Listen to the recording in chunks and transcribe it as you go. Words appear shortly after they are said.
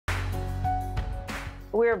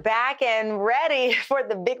We're back and ready for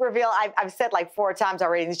the big reveal. I've said like 4 times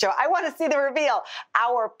already in the show. I want to see the reveal.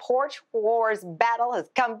 Our Porch Wars battle has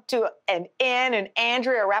come to an end, and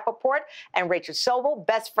Andrea Rappaport and Rachel Sobel,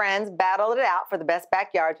 best friends, battled it out for the best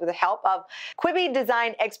backyards with the help of Quibi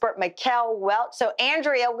design expert Mikkel Welch. So,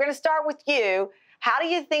 Andrea, we're going to start with you. How do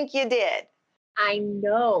you think you did? I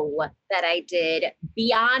know that I did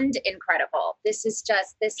beyond incredible. This is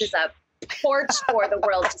a porch for the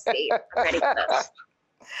world to see. I'm ready for this.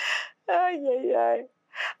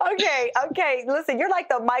 Okay. Listen, you're like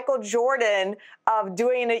the Michael Jordan of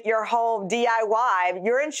doing it your whole DIY.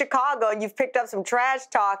 You're in Chicago and you've picked up some trash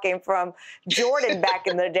talking from Jordan back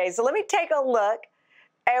in the day. So let me take a look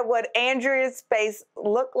at what Andrea's space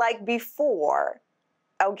looked like before.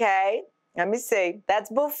 Okay, let me see.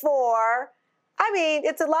 That's before. I mean,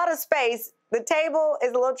 it's a lot of space. The table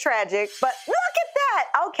is a little tragic, but look at that.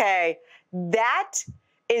 Okay, that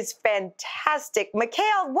is fantastic.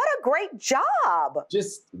 Mikkel, what a great job.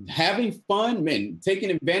 Just having fun, man, taking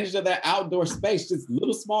advantage of that outdoor space, just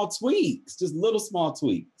little small tweaks.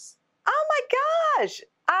 Oh my gosh,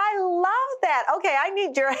 I love that. Okay, I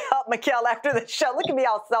need your help, Mikkel, after the show. Look at me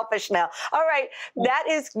all selfish now. All right,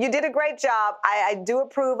 you did a great job. I do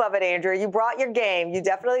approve of it, Andrea. You brought your game. You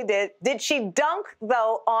definitely did. Did she dunk,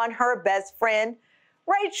 though, on her best friend,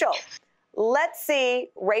 Rachel? Let's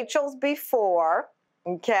see Rachel's before.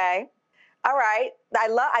 Okay. All right.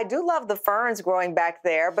 I do love the ferns growing back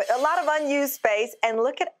there, but a lot of unused space. And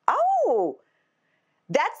look at,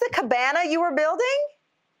 that's the cabana you were building?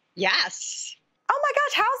 Yes. Oh my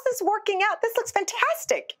gosh, how's this working out? This looks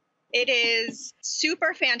fantastic. It is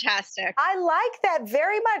super fantastic. I like that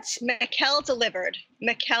very much. Mikkel delivered.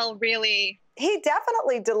 Mikkel really. He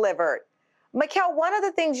definitely delivered. Mikkel, one of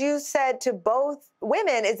the things you said to both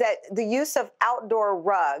women is that the use of outdoor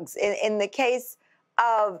rugs. In the case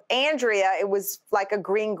of Andrea, it was like a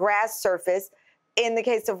green grass surface. In the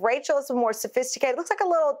case of Rachel, it's more sophisticated. It looks like a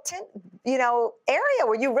little tent, area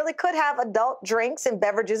where you really could have adult drinks and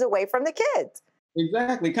beverages away from the kids.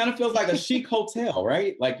 Exactly. Kind of feels like a chic hotel,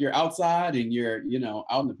 right? Like you're outside and you're,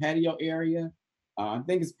 out in the patio area. I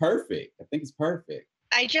think it's perfect.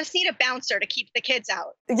 I just need a bouncer to keep the kids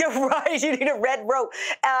out. You're right. You need a red rope.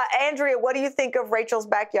 Andrea, what do you think of Rachel's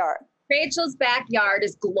backyard? Rachel's backyard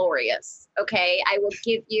is glorious. Okay, I will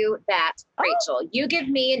give you that, Rachel. You give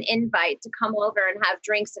me an invite to come over and have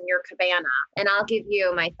drinks in your cabana, and I'll give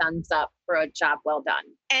you my thumbs up for a job well done.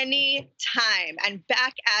 Any time. And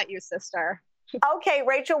back at you, sister. Okay,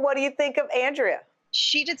 Rachel, what do you think of Andrea?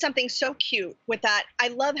 She did something so cute with that. I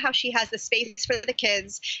love how she has the space for the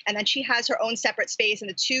kids, and then she has her own separate space, and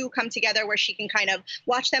the two come together where she can kind of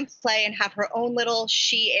watch them play and have her own little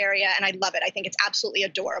she area, and I love it. I think it's absolutely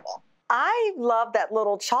adorable. I love that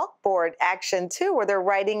little chalkboard action, too, where they're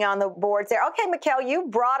writing on the boards there. Okay, Mikkel, you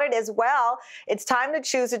brought it as well. It's time to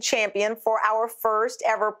choose a champion for our first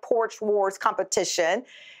ever Porch Wars competition.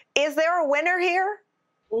 Is there a winner here?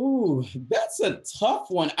 Ooh, that's a tough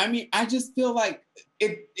one. I mean, I just feel like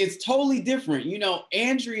it's totally different.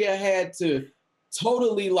 Andrea had to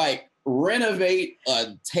totally renovate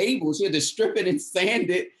a table. She had to strip it and sand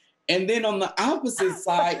it. And then on the opposite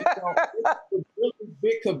side, it's a really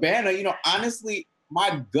big cabana. Honestly,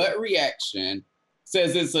 my gut reaction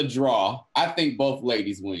says it's a draw. I think both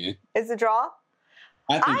ladies win. It's a draw?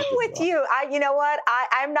 I'm with you. You know what?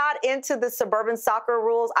 I'm not into the suburban soccer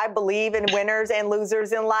rules. I believe in winners and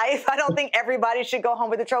losers in life. I don't think everybody should go home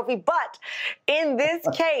with a trophy. But in this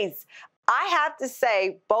case, I have to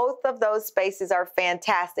say both of those spaces are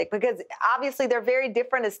fantastic because obviously they're very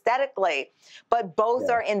different aesthetically, but both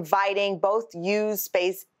are inviting, both use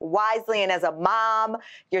space wisely. And as a mom,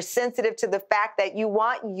 you're sensitive to the fact that you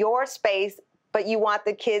want your space, but you want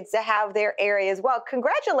the kids to have their area as well.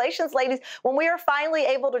 Congratulations, ladies. When we are finally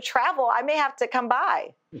able to travel, I may have to come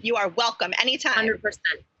by. You are welcome anytime. 100%.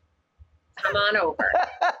 Come on over.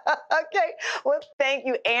 Okay. Well, thank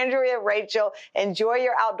you, Andrea, Rachel. Enjoy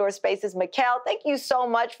your outdoor spaces. Mikkel, thank you so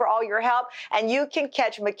much for all your help. And you can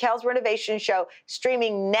catch Mikkel's Renovation Show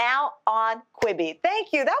streaming now on Quibi.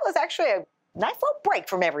 Thank you. That was actually a nice little break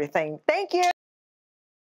from everything. Thank you.